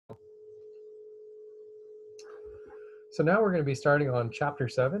So now we're going to be starting on chapter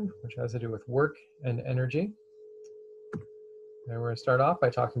 7, which has to do with work and energy. And we're going to start off by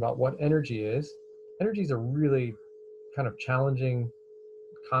talking about what energy is. Energy is a really kind of challenging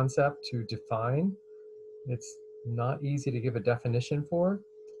concept to define. It's not easy to give a definition for,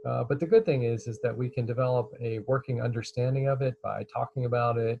 but the good thing is that we can develop a working understanding of it by talking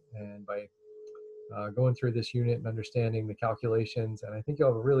about it and by going through this unit and understanding the calculations. And I think you'll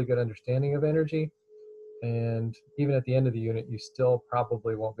have a really good understanding of energy. And even at the end of the unit, you still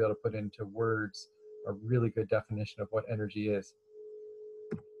probably won't be able to put into words a really good definition of what energy is.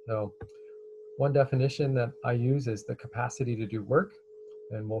 So one definition that I use is the capacity to do work,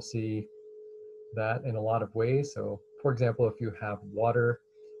 and we'll see that in a lot of ways. So for example, if you have water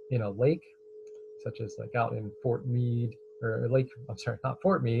in a lake, such as like out in Fort Meade, or Lake, I'm sorry, not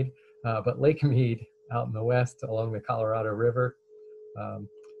Fort Meade, but Lake Mead out in the west along the Colorado River.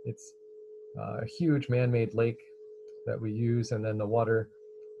 It's a huge man-made lake that we use, and then the water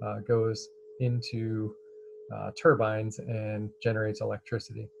goes into turbines and generates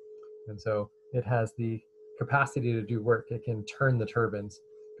electricity. And so it has the capacity to do work. It can turn the turbines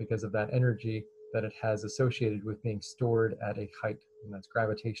because of that energy that it has associated with being stored at a height, and that's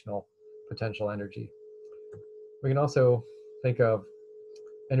gravitational potential energy. We can also think of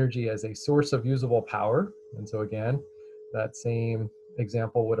energy as a source of usable power. And so again, that same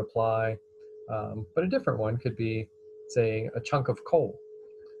example would apply, but a different one could be, say, a chunk of coal.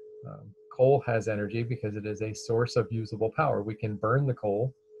 Coal has energy because it is a source of usable power. We can burn the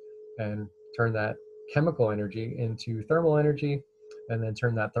coal and turn that chemical energy into thermal energy, and then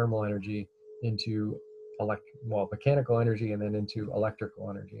turn that thermal energy into mechanical energy, and then into electrical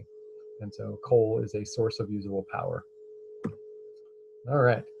energy. And so coal is a source of usable power. All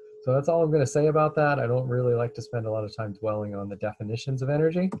right, so that's all I'm going to say about that. I don't really like to spend a lot of time dwelling on the definitions of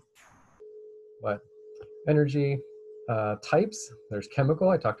energy, but energy types, there's chemical.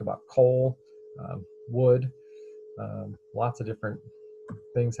 I talked about coal, wood, lots of different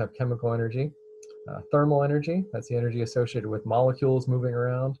things have chemical energy. Thermal energy, that's the energy associated with molecules moving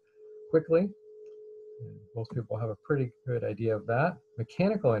around quickly. And most people have a pretty good idea of that.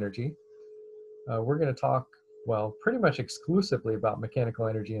 Mechanical energy, we're going to talk, well, pretty much exclusively about mechanical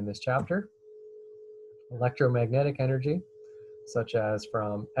energy in this chapter. Electromagnetic energy, such as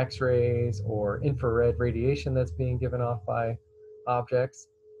from X-rays or infrared radiation that's being given off by objects.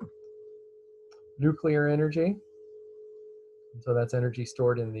 Nuclear energy, so that's energy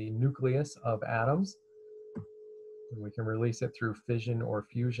stored in the nucleus of atoms. And we can release it through fission or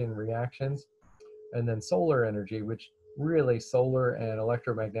fusion reactions. And then solar energy, which really solar and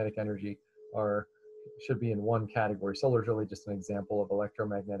electromagnetic energy should be in one category. Solar is really just an example of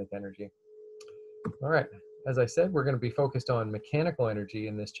electromagnetic energy. All right, as I said, we're going to be focused on mechanical energy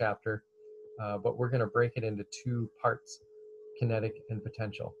in this chapter, but we're going to break it into two parts, kinetic and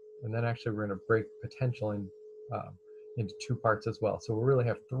potential. And then actually we're going to break potential into two parts as well. So we really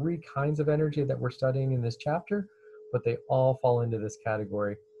have three kinds of energy that we're studying in this chapter, but they all fall into this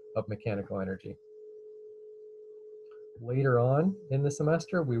category of mechanical energy. Later on in the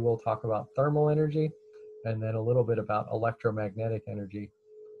semester, we will talk about thermal energy, and then a little bit about electromagnetic energy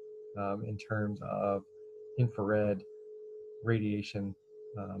in terms of infrared radiation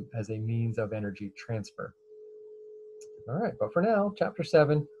as a means of energy transfer. All right, but for now, chapter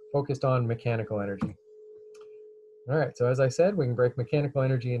 7 focused on mechanical energy. All right, so as I said, we can break mechanical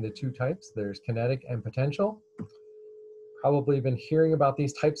energy into two types. There's kinetic and potential. Probably been hearing about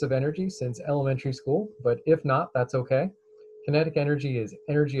these types of energy since elementary school, but if not, that's okay. Kinetic energy is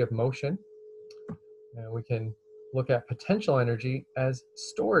energy of motion. And we can look at potential energy as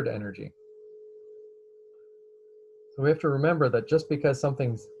stored energy. So we have to remember that just because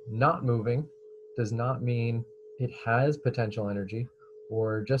something's not moving does not mean it has potential energy,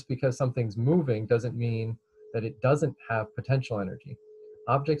 or just because something's moving doesn't mean that it doesn't have potential energy.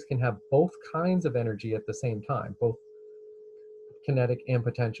 Objects can have both kinds of energy at the same time, both kinetic and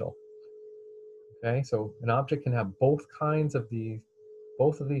potential. Okay, so an object can have both of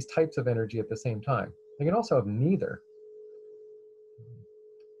these types of energy at the same time. They can also have neither,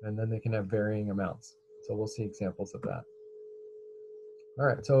 and then they can have varying amounts. So we'll see examples of that. All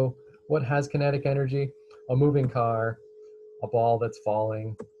right, so what has kinetic energy? A moving car, a ball that's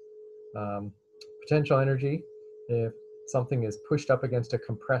falling. Potential energy, if something is pushed up against a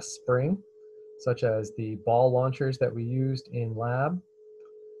compressed spring, such as the ball launchers that we used in lab.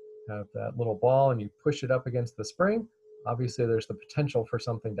 Have that little ball and you push it up against the spring, obviously there's the potential for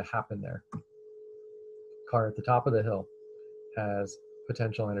something to happen there. Car at the top of the hill has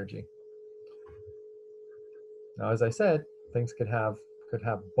potential energy. Now, as I said, things could have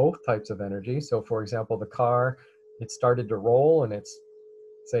both types of energy. So for example, the car it started to roll and it's,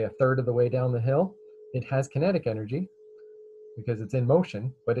 say, a third of the way down the hill, it has kinetic energy because it's in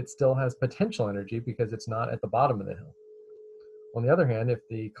motion, but it still has potential energy because it's not at the bottom of the hill. On the other hand, if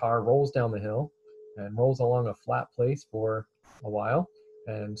the car rolls down the hill and rolls along a flat place for a while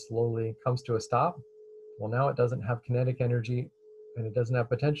and slowly comes to a stop, well, now it doesn't have kinetic energy and it doesn't have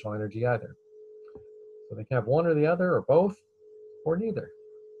potential energy either. So they can have one or the other or both or neither.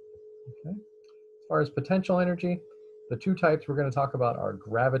 Okay. As far as potential energy, the two types we're going to talk about are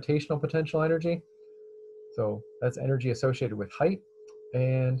gravitational potential energy. So that's energy associated with height,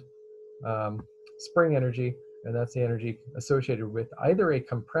 and spring energy, and that's the energy associated with either a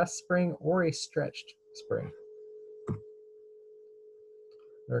compressed spring or a stretched spring.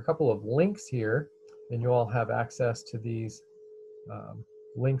 There are a couple of links here, and you all have access to these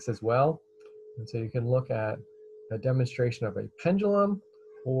links as well. And so you can look at a demonstration of a pendulum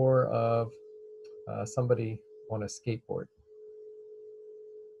or of somebody on a skateboard.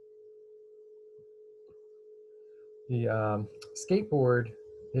 The skateboarding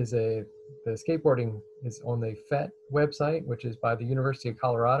is on the FET website, which is by the University of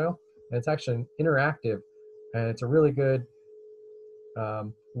Colorado, and it's actually interactive, and it's a really good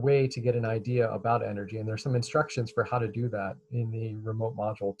way to get an idea about energy. And there's some instructions for how to do that in the remote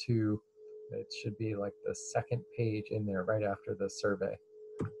module 2. It should be like the second page in there right after the survey.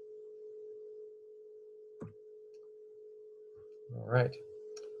 All right.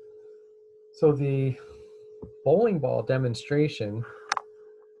 So the bowling ball demonstration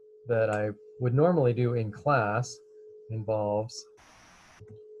that I would normally do in class involves,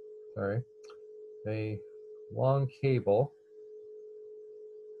 a long cable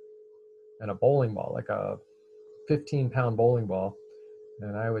and a bowling ball, like a 15-pound bowling ball.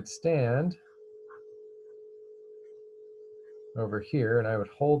 And I would stand over here and I would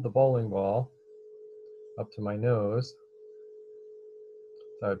hold the bowling ball up to my nose.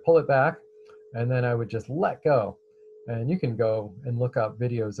 So I would pull it back and then I would just let go. And you can go and look up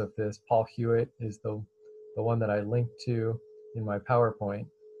videos of this. Paul Hewitt is the one that I linked to in my PowerPoint.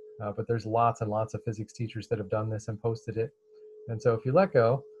 But there's lots and lots of physics teachers that have done this and posted it. And so if you let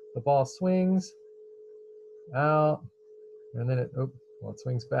go, the ball swings out, and then it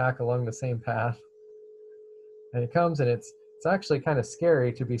swings back along the same path. And it comes, and it's actually kind of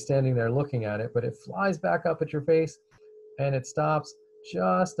scary to be standing there looking at it, but it flies back up at your face, and it stops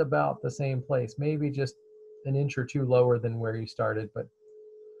just about the same place, maybe just an inch or two lower than where you started, but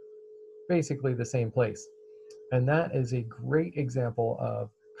basically the same place. And that is a great example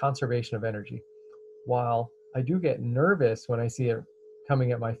of conservation of energy. While I do get nervous when I see it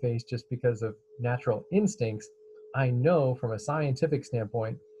coming at my face just because of natural instincts, I know from a scientific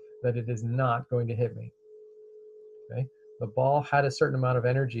standpoint that it is not going to hit me. Okay? The ball had a certain amount of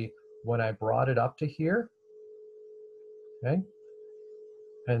energy when I brought it up to here. Okay?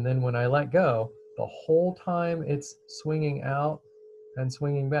 And then when I let go, the whole time it's swinging out and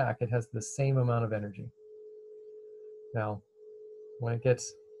swinging back, it has the same amount of energy. Now, when it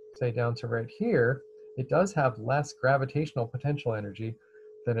gets, say, down to right here, it does have less gravitational potential energy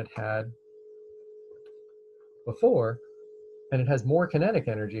than it had before, and it has more kinetic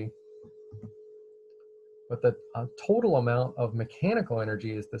energy, but the total amount of mechanical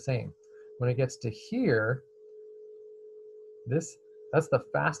energy is the same. When it gets to here, that's the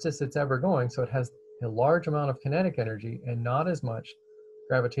fastest it's ever going, so it has a large amount of kinetic energy and not as much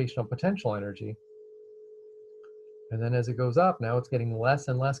gravitational potential energy. And then as it goes up, now it's getting less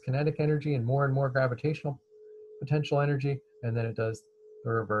and less kinetic energy and more gravitational potential energy, and then it does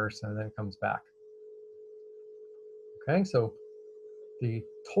the reverse, and then it comes back. Okay, so the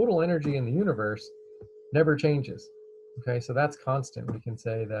total energy in the universe never changes. Okay, so that's constant. We can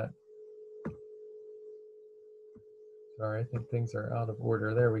say that, sorry, I think things are out of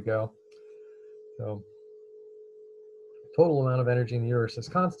order. There we go. So total amount of energy in the universe is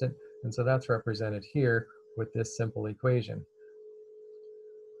constant, and so that's represented here with this simple equation.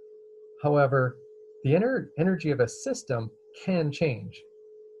 However, the energy of a system can change.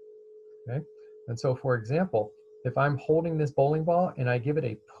 Okay, and so for example, if I'm holding this bowling ball and I give it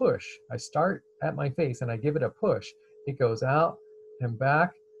a push, I start at my face and I give it a push, it goes out and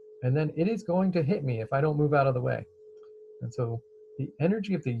back, and then it is going to hit me if I don't move out of the way. And so the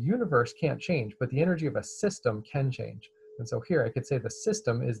energy of the universe can't change, but the energy of a system can change. And so here I could say the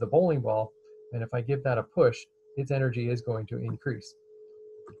system is the bowling ball, and if I give that a push, its energy is going to increase.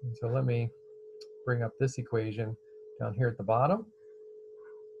 And so let me bring up this equation down here at the bottom.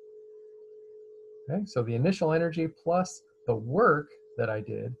 Okay, so the initial energy plus the work that I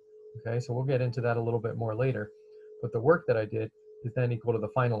did, okay, so we'll get into that a little bit more later, but the work that I did is then equal to the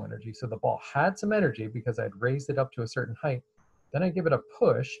final energy. So the ball had some energy because I'd raised it up to a certain height. Then I give it a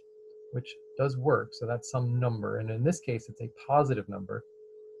push, which does work. So that's some number. And in this case, it's a positive number.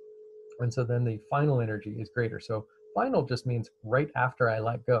 And so then the final energy is greater. So final just means right after I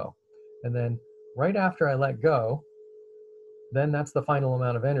let go. And then right after I let go, then that's the final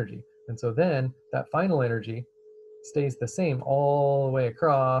amount of energy. And so then that final energy stays the same all the way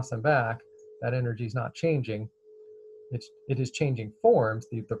across and back. That energy is not changing. It is changing forms.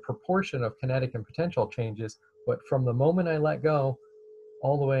 The proportion of kinetic and potential changes, but from the moment I let go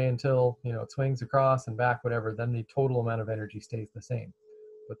all the way until it swings across and back, whatever, then the total amount of energy stays the same.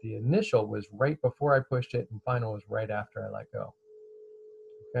 But the initial was right before I pushed it, and final was right after I let go.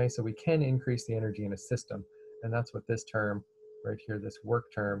 Okay, so we can increase the energy in a system, and that's what this term right here, this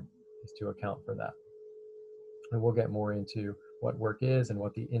work term, is to account for that. And we'll get more into what work is and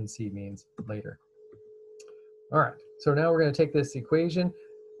what the NC means later. All right, so now we're going to take this equation,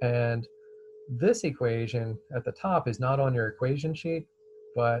 and this equation at the top is not on your equation sheet,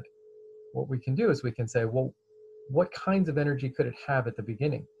 but what we can do is we can say, well, what kinds of energy could it have at the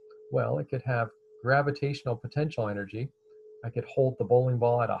beginning? Well, it could have gravitational potential energy. I could hold the bowling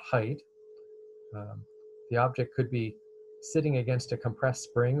ball at a height. The object could be sitting against a compressed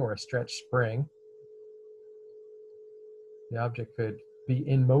spring or a stretched spring. The object could be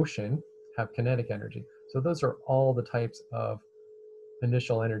in motion, have kinetic energy. So those are all the types of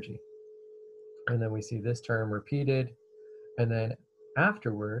initial energy. And then we see this term repeated. And then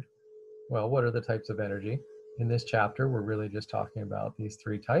afterward, well, what are the types of energy? In this chapter, we're really just talking about these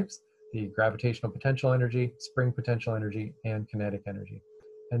three types: the gravitational potential energy, spring potential energy, and kinetic energy.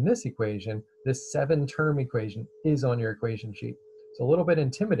 And this equation, this 7-term equation, is on your equation sheet. It's a little bit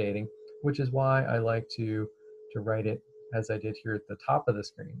intimidating, which is why I like to write it as I did here at the top of the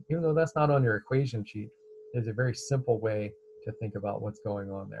screen. Even though that's not on your equation sheet, it's a very simple way to think about what's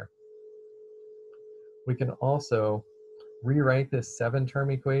going on there. We can also rewrite this 7-term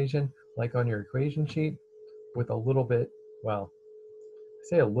equation like on your equation sheet with a little bit, well, I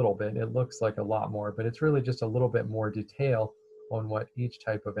say a little bit, it looks like a lot more, but it's really just a little bit more detail on what each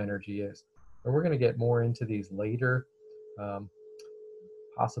type of energy is. And we're going to get more into these later,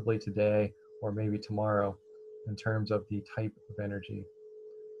 possibly today or maybe tomorrow, in terms of the type of energy,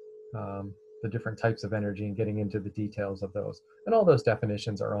 the different types of energy, and getting into the details of those. And all those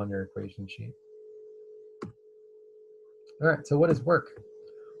definitions are on your equation sheet. All right, so what is work?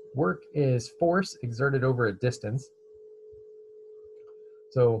 Work is force exerted over a distance.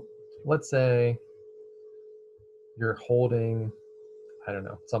 So let's say you're holding, I don't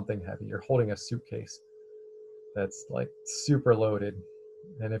know, something heavy. You're holding a suitcase that's like super loaded.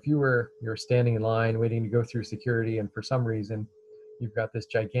 And if you're standing in line waiting to go through security, and for some reason you've got this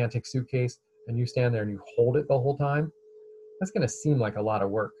gigantic suitcase and you stand there and you hold it the whole time, that's going to seem like a lot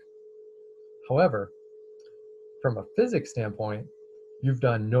of work. However, from a physics standpoint, you've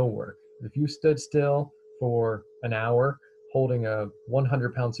done no work. If you stood still for an hour holding a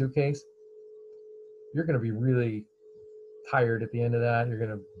 100-pound suitcase, you're going to be really tired at the end of that.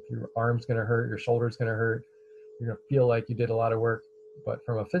 Your arm's going to hurt, your shoulder's going to hurt. You're going to feel like you did a lot of work. But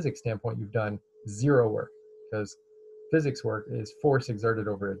from a physics standpoint, you've done zero work, because physics work is force exerted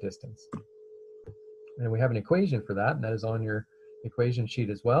over a distance. And we have an equation for that, and that is on your equation sheet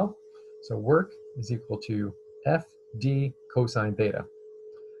as well. So work is equal to FD cosine theta.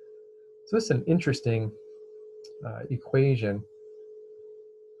 So this is an interesting equation.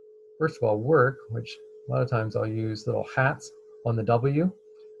 First of all, work, which a lot of times I'll use little hats on the W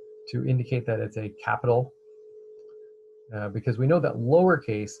to indicate that it's a capital, because we know that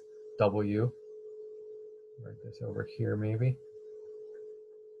lowercase w, write this over here maybe,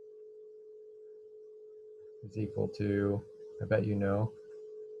 is equal to, I bet you know,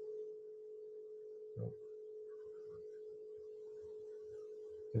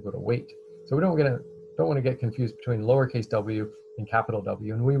 equal to weight. So we don't want to get confused between lowercase w and capital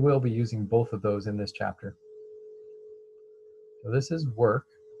W, and we will be using both of those in this chapter. So this is work,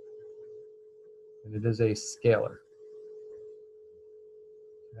 and it is a scalar.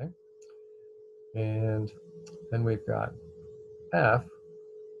 Okay, and then we've got F,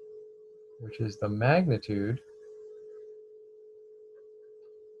 which is the magnitude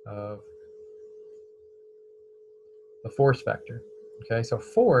of the force vector. Okay, so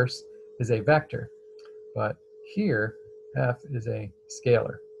force is a vector, but here F is a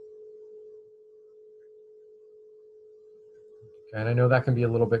scalar. Okay, and I know that can be a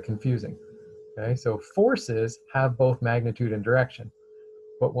little bit confusing. Okay, so forces have both magnitude and direction,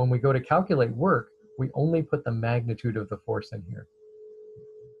 but when we go to calculate work, we only put the magnitude of the force in here.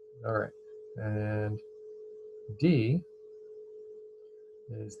 All right, and D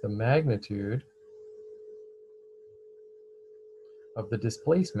is the magnitude of the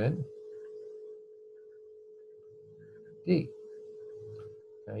displacement d.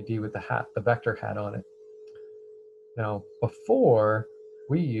 Okay, d with the hat, the vector hat on it. Now, before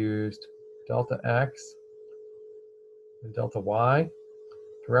we used delta x and delta y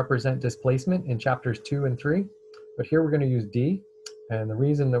to represent displacement in chapters 2 and 3, but here we're going to use d, and the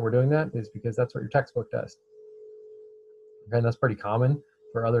reason that we're doing that is because that's what your textbook does. Okay, and that's pretty common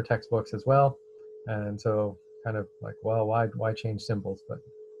for other textbooks as well, and so kind of like, well, why change symbols? But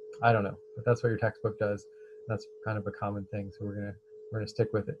I don't know, but that's what your textbook does. That's kind of a common thing, so we're gonna stick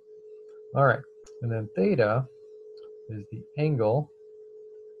with it. All right, and then theta is the angle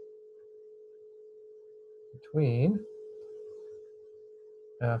between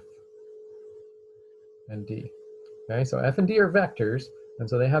f and d. Okay, so f and d are vectors, and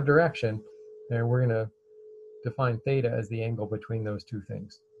so they have direction, and we're gonna define theta as the angle between those two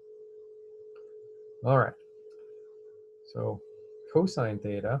things. All right, so cosine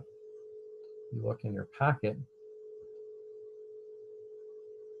theta, you look in your packet,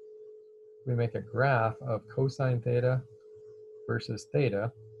 we make a graph of cosine theta versus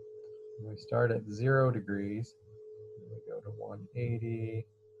theta. We start at 0 degrees, and we go to 180,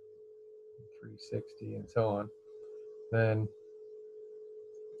 360, and so on. Then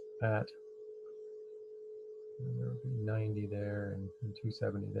at, there would be 90 there and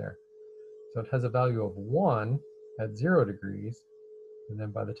 270 there. So it has a value of 1 at 0 degrees, and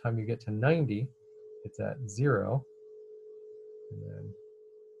then by the time you get to 90, it's at 0. And then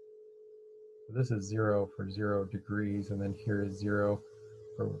so this is 0 for 0 degrees, and then here is 0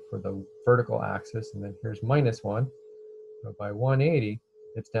 for the vertical axis, and then here's -1. So by 180,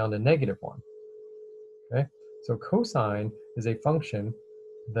 it's down to -1. Okay, so cosine is a function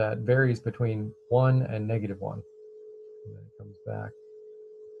that varies between 1 and -1. And then it comes back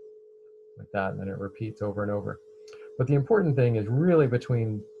like that, and then it repeats over and over. But the important thing is really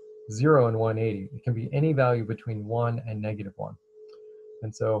between 0 and 180. It can be any value between 1 and -1.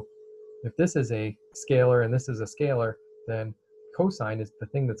 And so if this is a scalar and this is a scalar, then cosine is the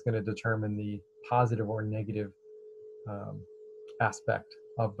thing that's going to determine the positive or negative aspect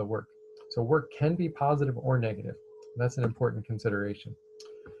of the work. So work can be positive or negative. That's an important consideration.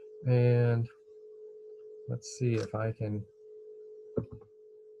 And let's see if I can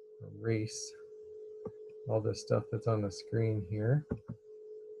erase all this stuff that's on the screen here,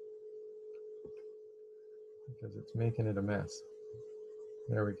 because it's making it a mess.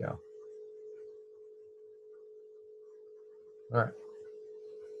 There we go. All right.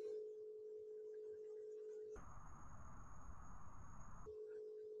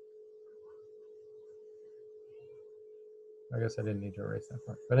 I guess I didn't need to erase that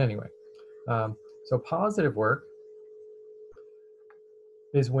part. But anyway, so positive work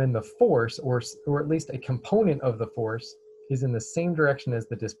is when the force, or at least a component of the force, is in the same direction as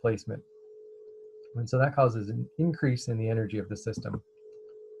the displacement. And so that causes an increase in the energy of the system.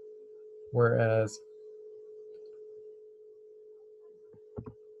 Whereas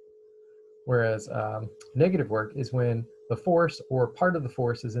negative work is when the force or part of the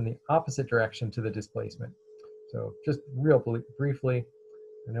force is in the opposite direction to the displacement. So just real briefly,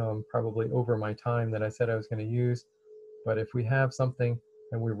 I know I'm probably over my time that I said I was going to use, but if we have something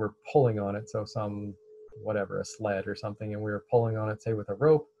and we were pulling on it, so some, whatever, a sled or something, and we were pulling on it, say with a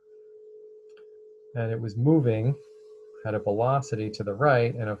rope, and it was moving at a velocity to the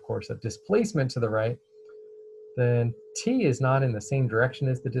right, and of course a displacement to the right, then t is not in the same direction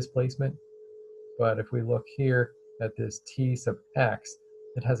as the displacement. But if we look here at this t sub x,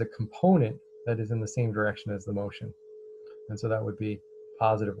 it has a component that is in the same direction as the motion. And so that would be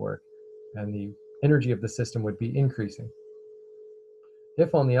positive work, and the energy of the system would be increasing.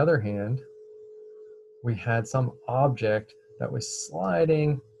 If, on the other hand, we had some object that was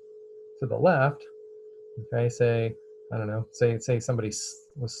sliding to the left, okay, say, I don't know, say somebody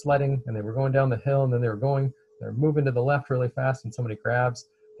was sledding and they were going down the hill, and then they're moving to the left really fast, and somebody grabs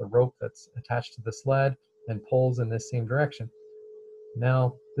the rope that's attached to the sled and pulls in this same direction.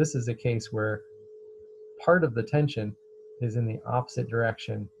 Now, this is a case where part of the tension is in the opposite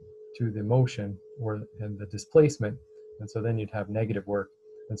direction to the motion and the displacement, and so then you'd have negative work,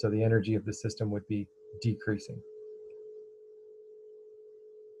 and so the energy of the system would be decreasing.